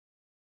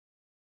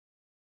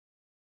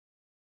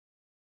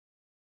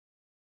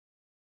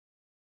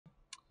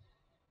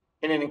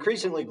In an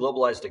increasingly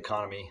globalized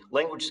economy,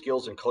 language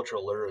skills and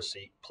cultural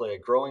literacy play a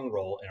growing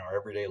role in our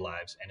everyday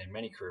lives and in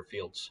many career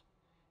fields.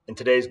 In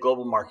today's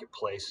global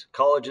marketplace,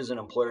 colleges and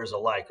employers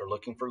alike are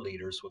looking for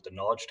leaders with the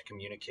knowledge to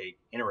communicate,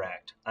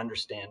 interact,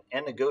 understand,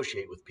 and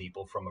negotiate with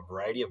people from a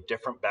variety of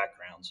different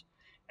backgrounds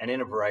and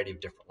in a variety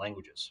of different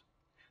languages.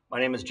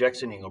 My name is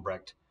Jackson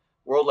Engelbrecht,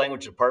 World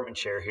Language Department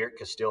Chair here at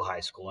Castile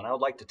High School, and I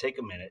would like to take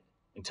a minute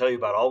and tell you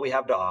about all we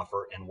have to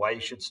offer and why you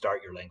should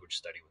start your language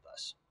study with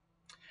us.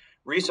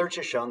 Research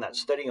has shown that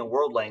studying a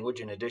world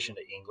language in addition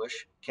to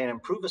English can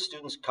improve a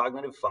student's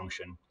cognitive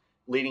function,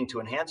 leading to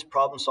enhanced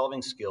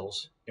problem-solving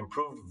skills,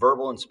 improved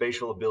verbal and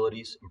spatial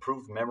abilities,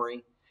 improved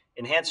memory,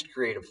 enhanced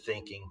creative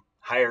thinking,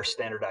 higher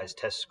standardized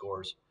test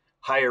scores,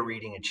 higher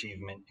reading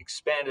achievement,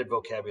 expanded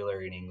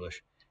vocabulary in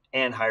English,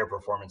 and higher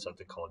performance at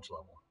the college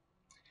level.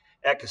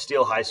 At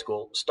Castile High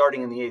School,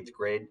 starting in the 8th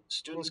grade,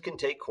 students can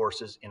take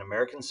courses in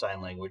American Sign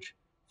Language,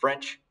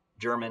 French,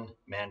 German,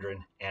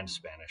 Mandarin, and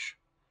Spanish.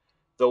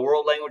 Though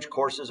world language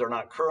courses are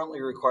not currently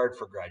required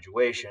for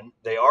graduation,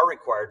 they are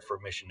required for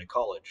admission to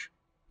college.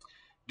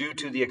 Due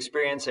to the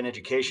experience and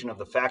education of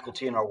the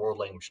faculty in our world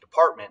language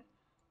department,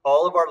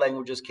 all of our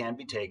languages can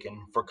be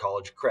taken for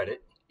college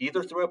credit,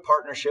 either through a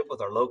partnership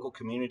with our local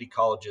community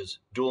college's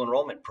dual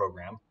enrollment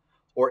program,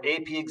 or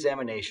AP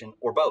examination,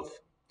 or both.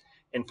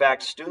 In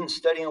fact, students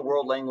studying a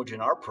world language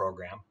in our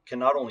program can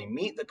not only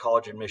meet the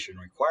college admission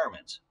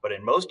requirements, but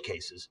in most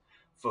cases,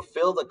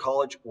 fulfill the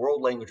college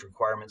world language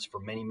requirements for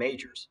many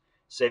majors,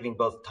 saving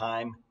both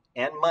time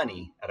and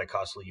money at a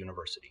costly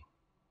university.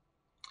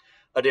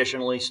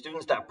 Additionally,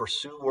 students that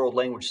pursue world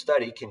language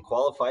study can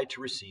qualify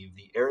to receive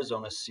the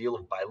Arizona Seal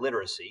of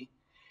Biliteracy,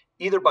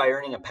 either by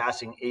earning a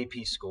passing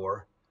AP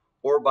score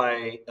or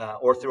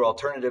through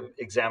alternative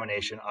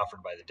examination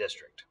offered by the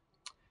district.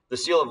 The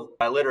Seal of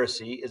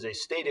Biliteracy is a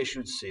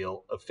state-issued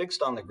seal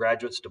affixed on the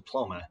graduate's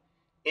diploma,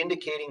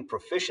 indicating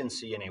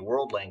proficiency in a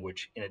world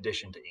language in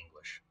addition to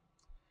English.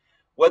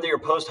 Whether your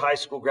post-high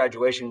school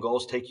graduation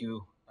goals take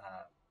you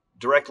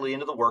directly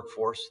into the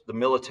workforce, the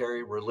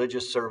military,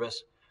 religious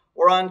service,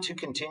 or on to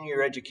continue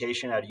your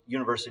education at a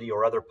university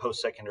or other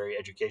post-secondary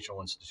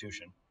educational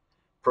institution,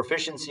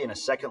 proficiency in a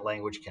second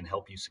language can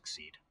help you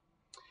succeed.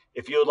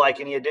 If you would like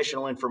any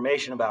additional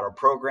information about our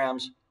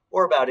programs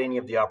or about any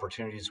of the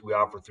opportunities we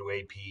offer through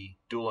AP,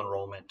 dual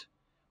enrollment,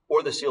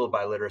 or the Seal of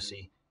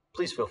Biliteracy,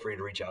 please feel free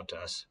to reach out to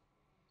us.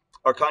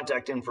 Our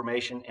contact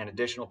information and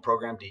additional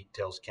program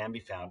details can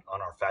be found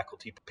on our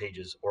faculty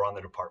pages or on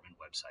the department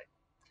website.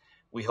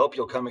 We hope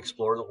you'll come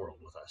explore the world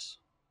with us.